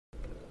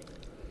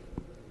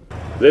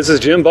This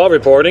is Jim Ball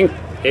reporting.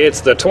 It's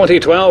the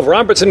 2012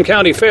 Robertson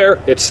County Fair.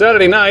 It's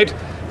Saturday night,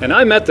 and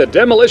I'm at the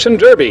Demolition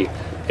Derby.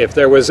 If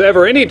there was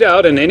ever any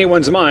doubt in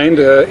anyone's mind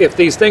if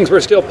these things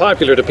were still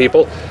popular to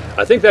people,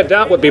 I think that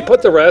doubt would be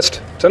put to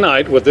rest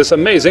tonight with this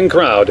amazing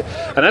crowd.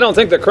 And I don't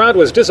think the crowd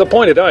was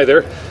disappointed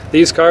either.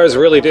 These cars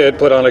really did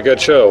put on a good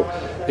show.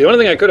 The only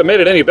thing I could have made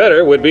it any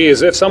better would be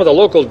as if some of the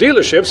local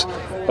dealerships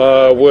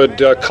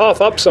would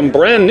cough up some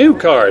brand new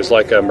cars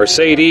like a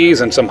Mercedes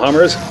and some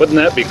Hummers. Wouldn't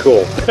that be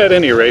cool? At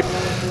any rate,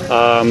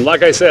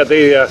 like I said,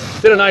 they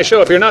did a nice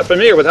show. If you're not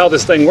familiar with how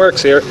this thing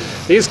works here,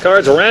 these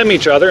cars ram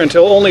each other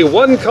until only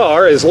one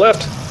car is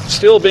left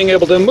still being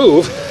able to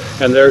move,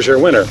 and there's your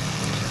winner.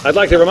 I'd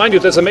like to remind you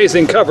this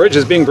amazing coverage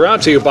is being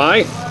brought to you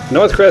by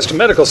Northcrest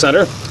Medical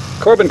Center,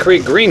 Corbin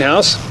Creek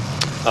Greenhouse,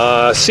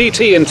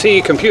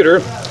 CT&T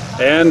Computer,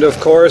 and of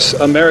course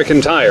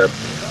American Tire.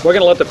 We're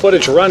going to let the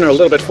footage run a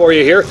little bit for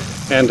you here,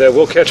 and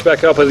we'll catch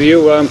back up with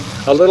you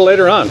a little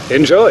later on.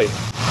 Enjoy.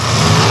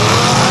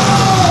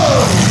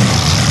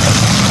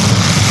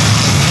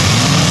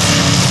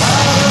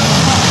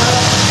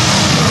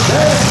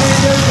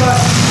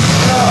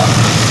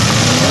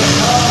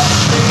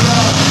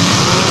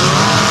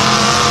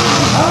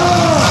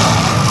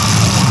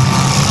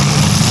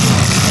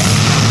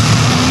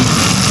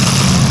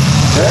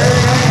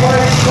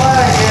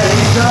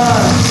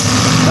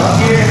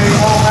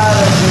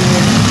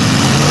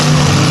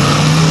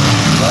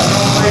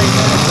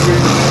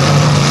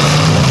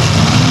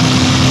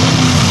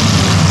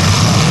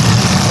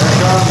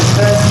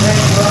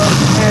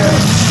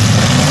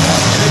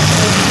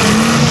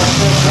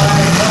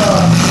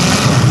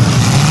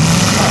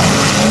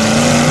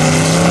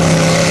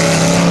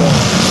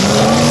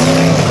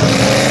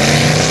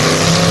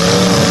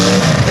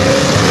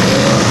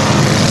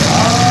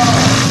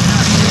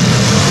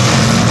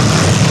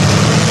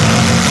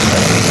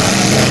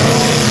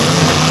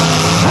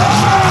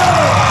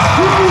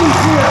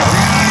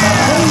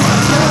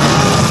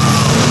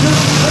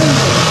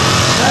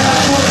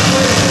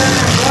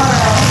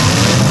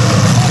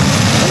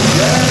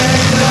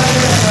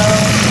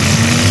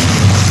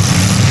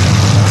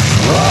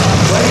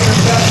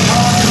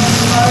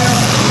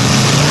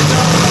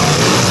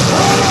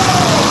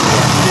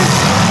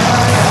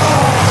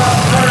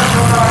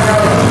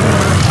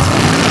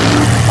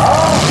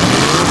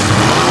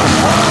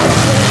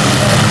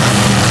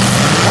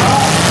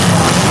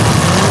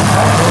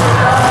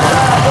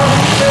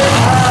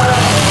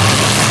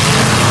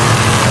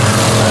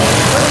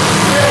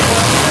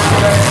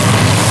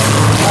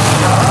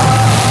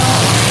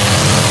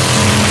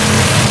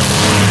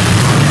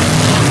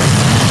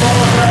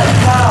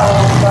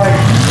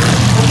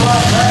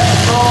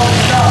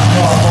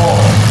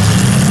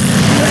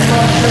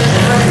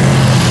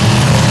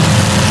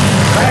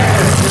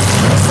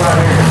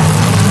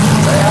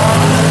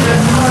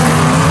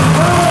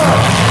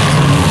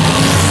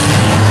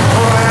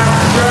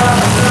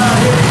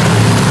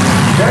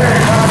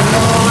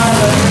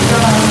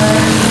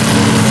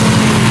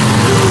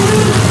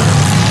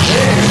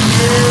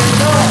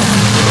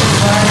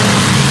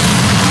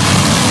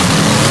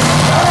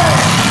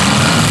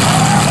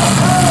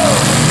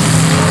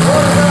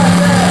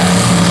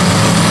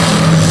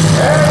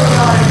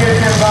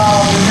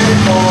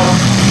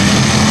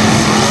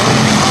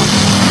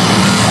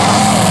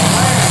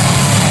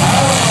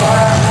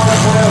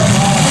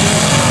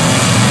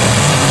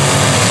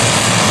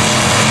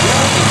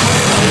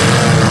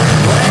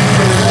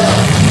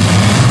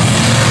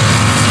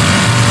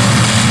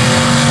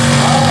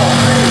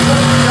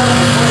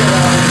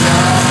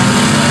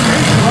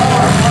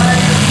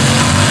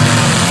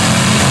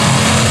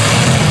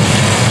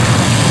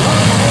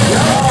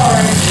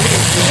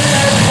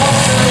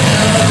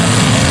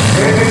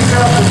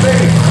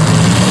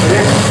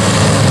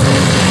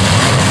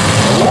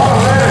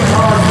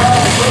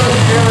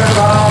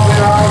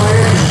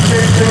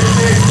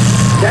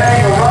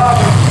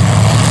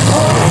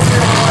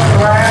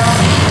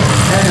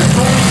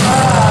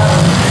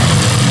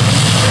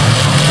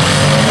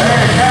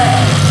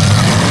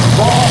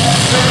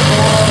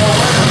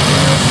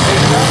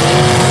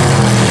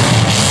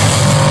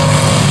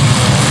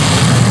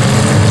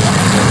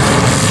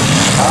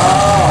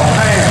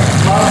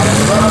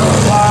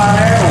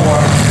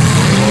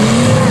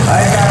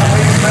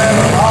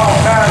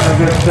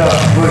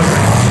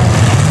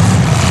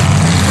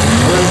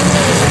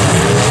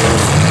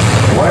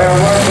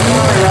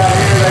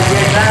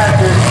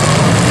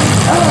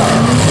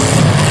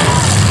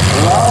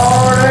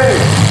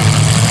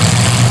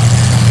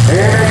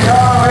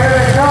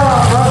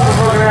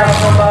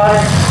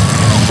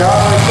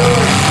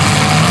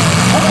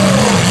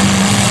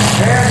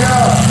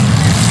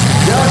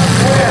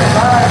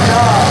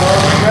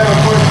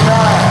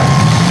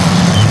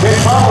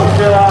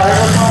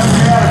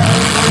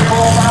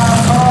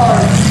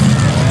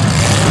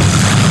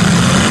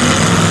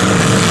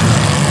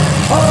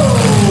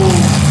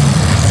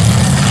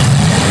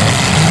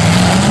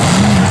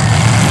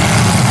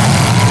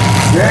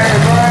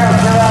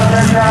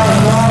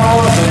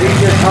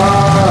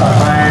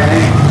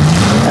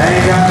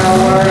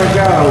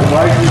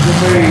 Places to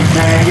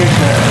be,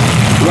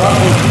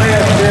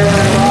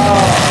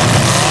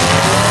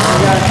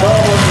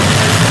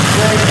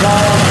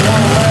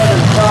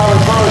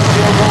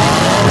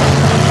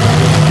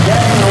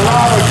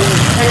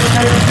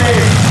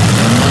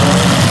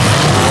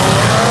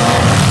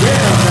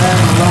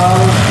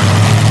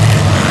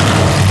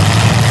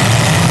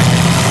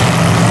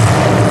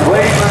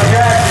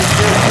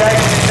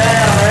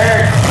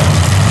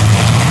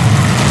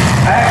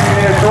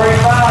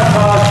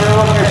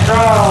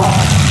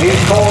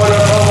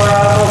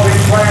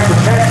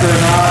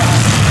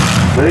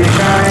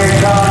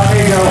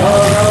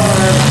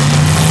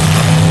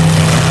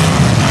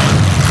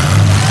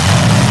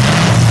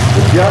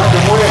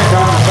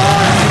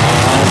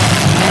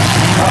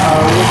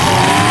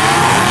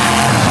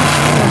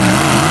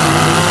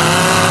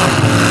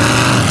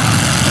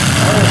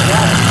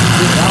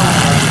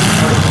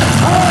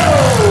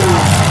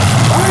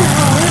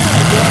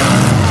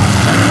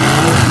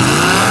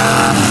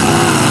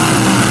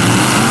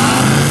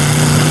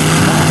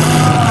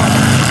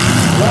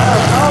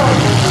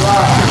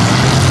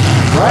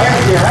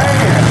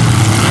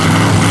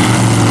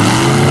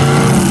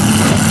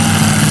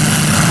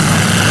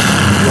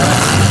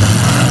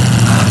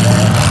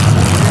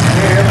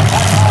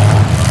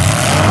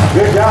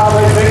 Good job,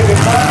 they beat the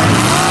back.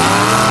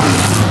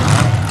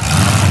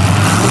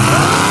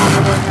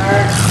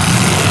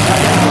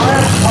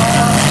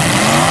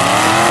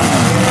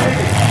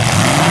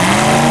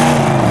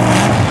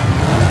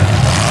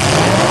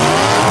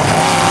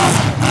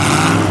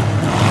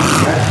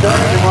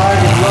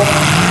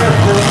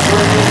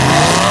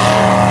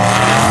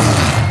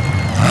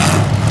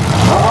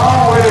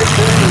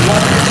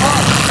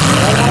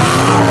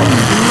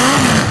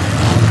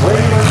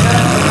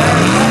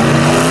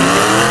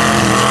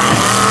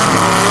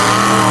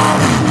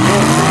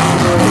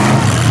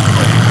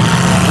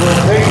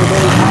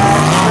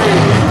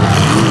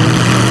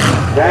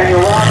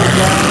 Daniel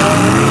Robertson,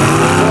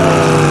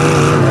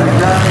 they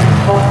got me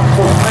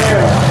for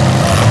sale.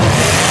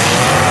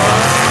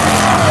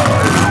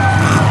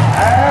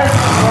 As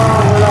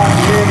we like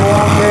to get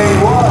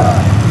 181.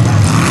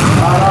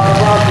 I don't know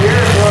about the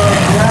earplug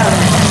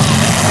Jackson.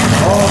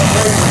 Oh,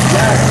 Freeman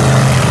Jackson.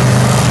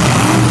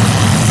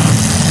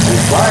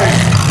 He's playing.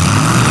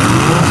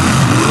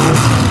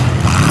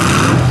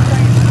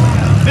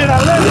 Did I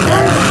let it go?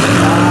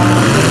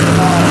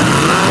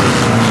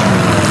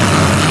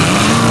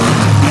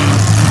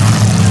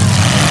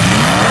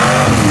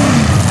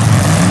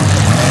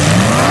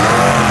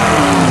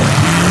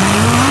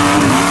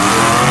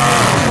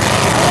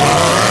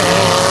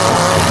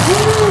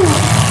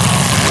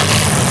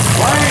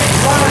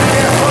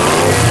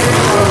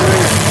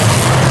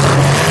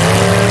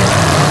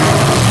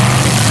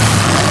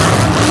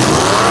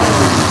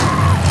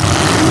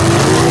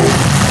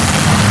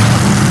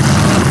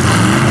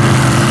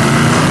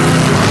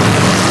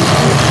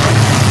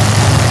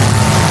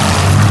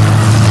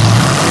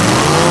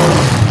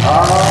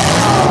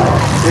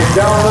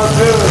 Don't look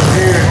good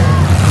here.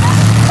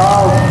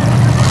 Oh,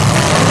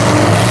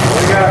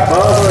 we got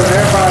Bubba and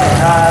everybody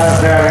tied up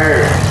down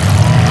here.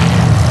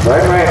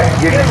 They may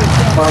get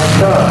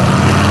fucked up.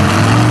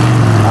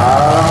 I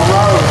don't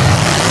know.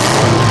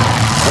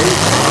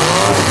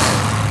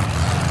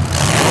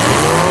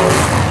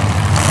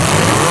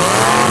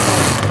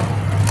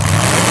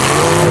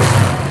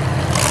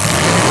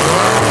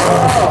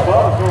 Oh,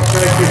 Bubba's gonna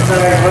take this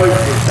thing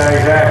loose and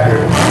stays after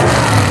it.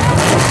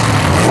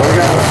 We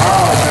got a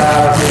hog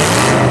tied up here.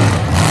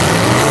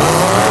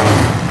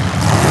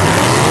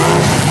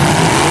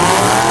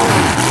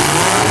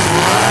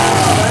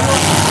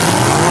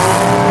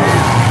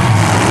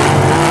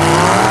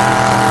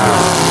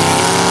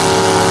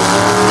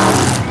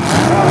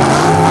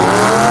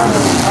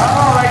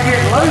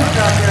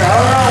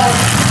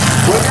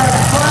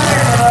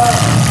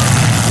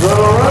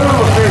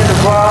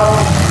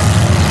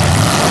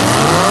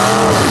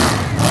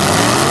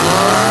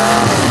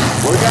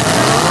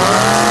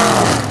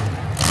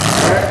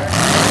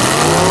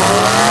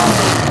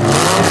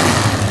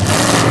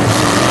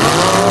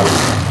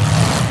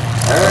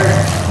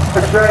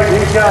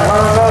 He got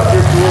hung up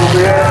just a little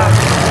bit.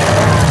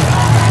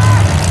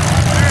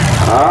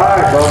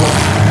 Alright, Bubba.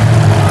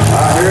 I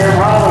hear him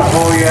hollering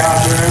for you out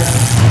there.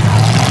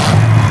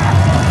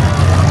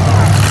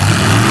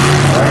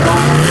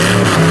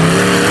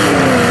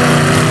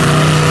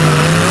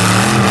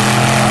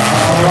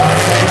 Alright.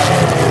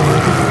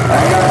 I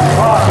got some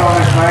clock on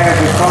this man.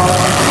 He's going.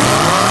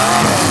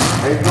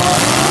 He's going.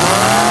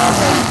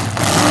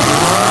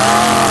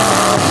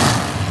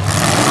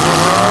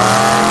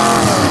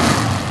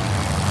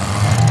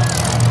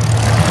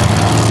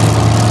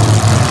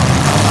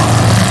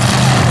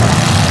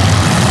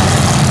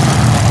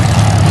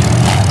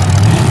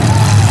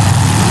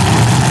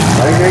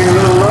 Need a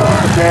little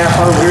love staff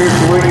over here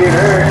so we can get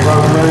her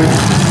explode loose.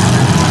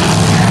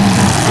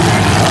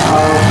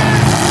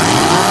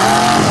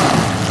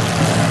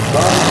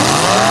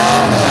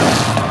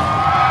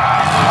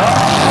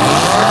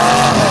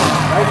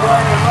 They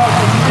bring the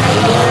muscle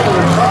into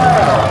the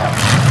crowd.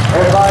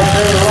 Everybody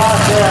see the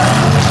lights out.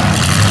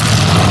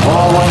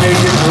 Oh, we need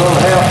to get a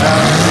little help down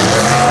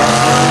here.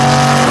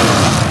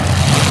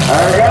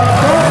 There we go.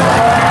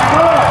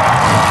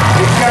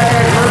 He's got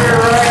that rear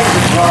range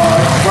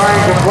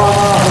springs to plumb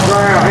off the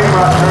ground. He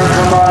might turn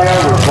somebody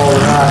over for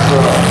the nice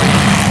truck.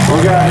 We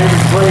got him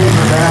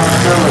cleaver down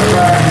until the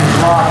traction is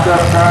locked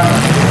up trying to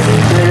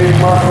see he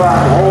must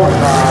like a horse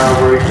tying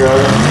over each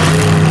other.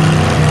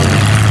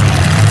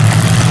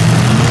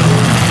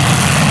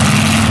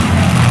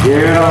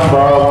 Get on,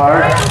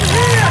 Bubba.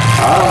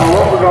 I don't know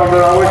what we're going to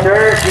do. I wish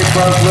Eric gets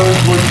close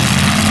loose. We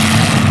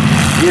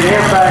get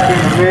him back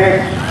in the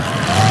mix.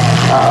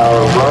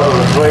 Uh-oh, brother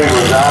and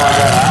cleaver's eye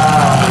got an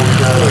eye on each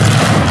other.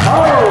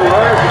 Oh,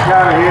 there's the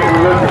kind of hit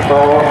we're looking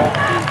for.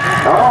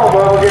 Come on,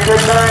 Bubba, get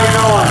this thing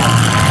going.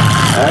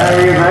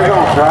 Hey, they're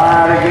going to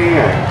try it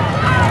again.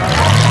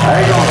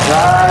 They're going to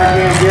try it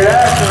again. Get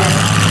after them.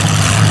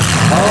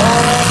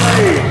 Oh,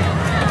 man.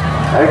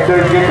 They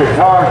couldn't get the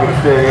target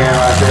stick in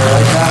right there.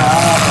 They kind of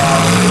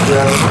eyeball each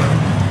other.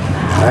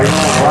 They're going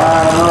to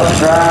line them up and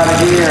try it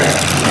again.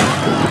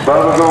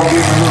 Bubba going to give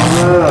him a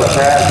little love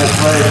tap just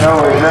let him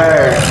know he's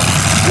there.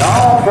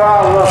 Y'all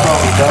try to look on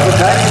each other.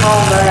 Take him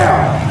on down.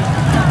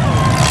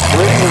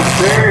 Cleveland's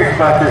serious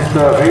about this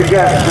stuff. He's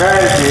got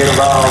strategy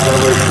involved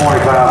over his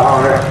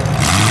 2,500.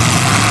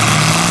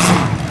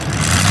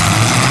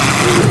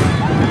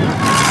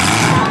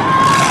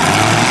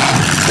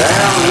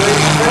 Down the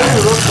lead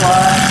too, looks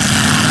like.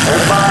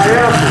 Everybody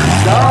else is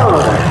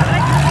starving.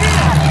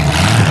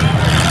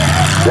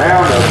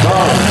 Down to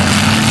Bowman.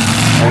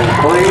 And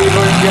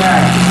Cleveland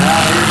Jackson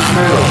out here in the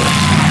middle.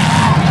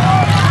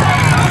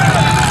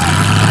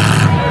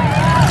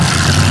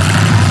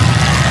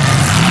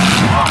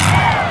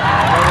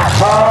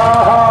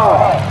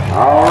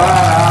 All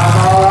right,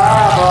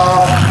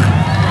 eyeball.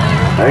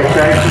 They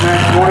chasing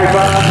that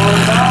 25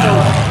 million.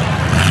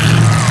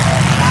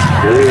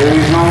 See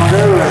who's gonna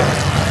do it.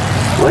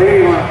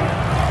 Cleveland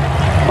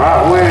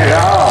might win it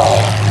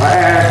all.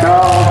 Man,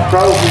 dog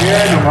trophy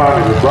and the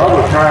money. The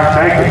Bubba's trying to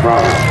take it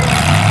from him.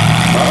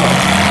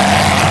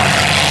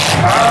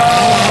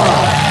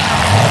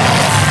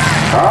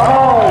 Come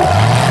on.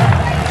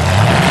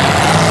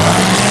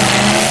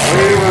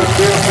 Cleveland's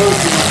still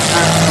pushing the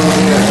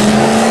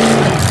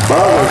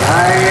Bubba's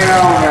hanging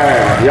on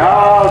there.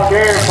 Y'all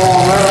cheer for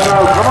him. Let him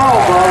know. Come on,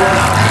 Bubba.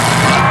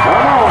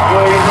 Come on,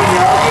 Cleveland.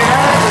 Y'all get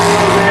after it a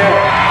little bit.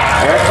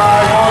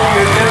 Everybody wants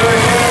you to do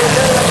it.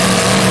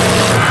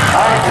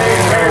 I see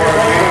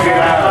Cleveland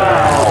get out of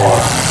there.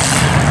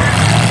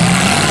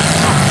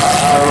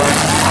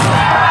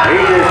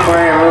 He's just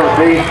playing a little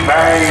deep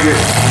bang.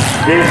 Just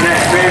getting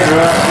that fender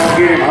up. Gonna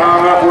get him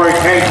hung up where he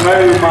can't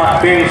move.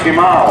 Might finish him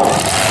off.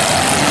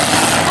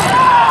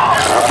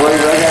 I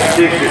believe they got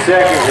 60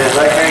 seconds. If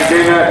they can't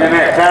do nothing in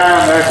that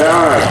time, they're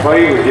done.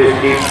 Cleveland just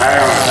keep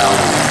pounding on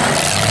him.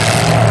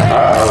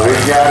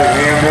 He's got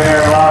him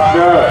there locked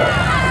up.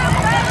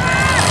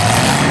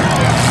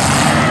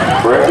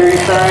 Spread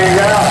these things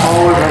out,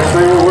 boys. Let's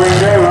see what we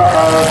can do.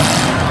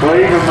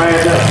 Cleveland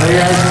made that. See,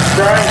 there's some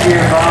strength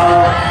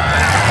involved.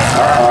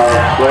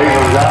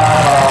 Cleveland's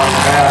eyeball.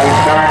 Now he's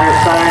turning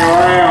this thing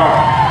around.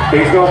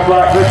 He's going to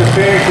put the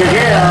finish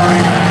again on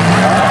him.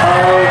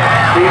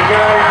 He's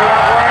got him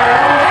right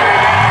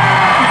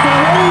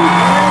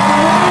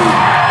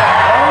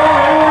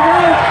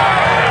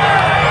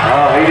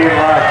where he didn't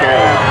like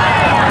that one.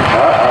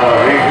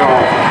 He's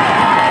going to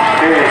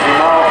finish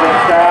him off in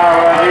style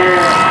right here.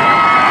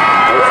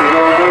 What's he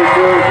going to do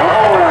to him? Come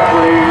on now,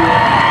 Cleveland.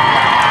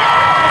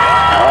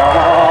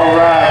 All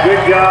right,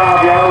 good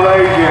job. Y'all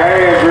raise your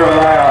hands real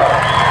loud.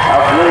 I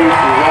believe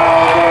she's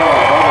all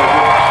done.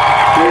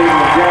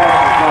 Cleveland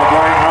Jackson's going to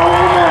bring home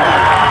the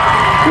money.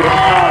 Good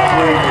job,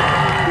 Cleveland.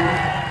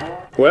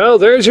 Well,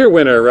 there's your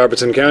winner,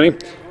 Robertson County.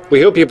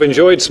 We hope you've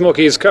enjoyed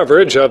Smokey's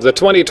coverage of the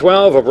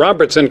 2012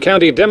 Robertson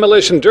County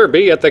Demolition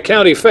Derby at the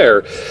County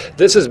Fair.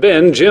 This has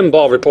been Jim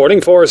Ball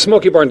reporting for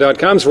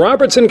SmokeyBarn.com's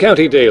Robertson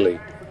County Daily.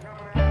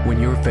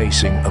 When you're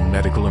facing a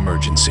medical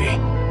emergency,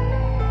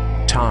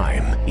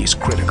 time is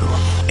critical.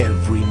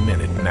 Every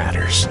minute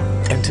matters.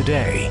 And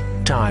today,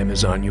 time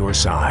is on your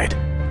side.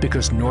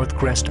 Because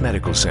Northcrest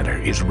Medical Center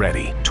is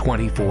ready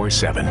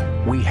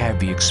 24/7. We have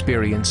the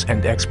experience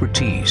and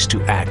expertise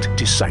to act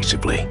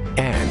decisively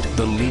and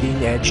the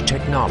leading-edge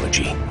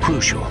technology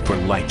crucial for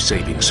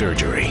life-saving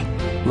surgery,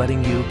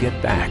 letting you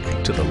get back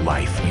to the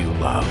life you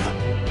love.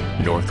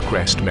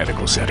 Northcrest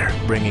Medical Center,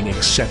 bringing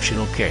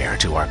exceptional care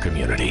to our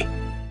community.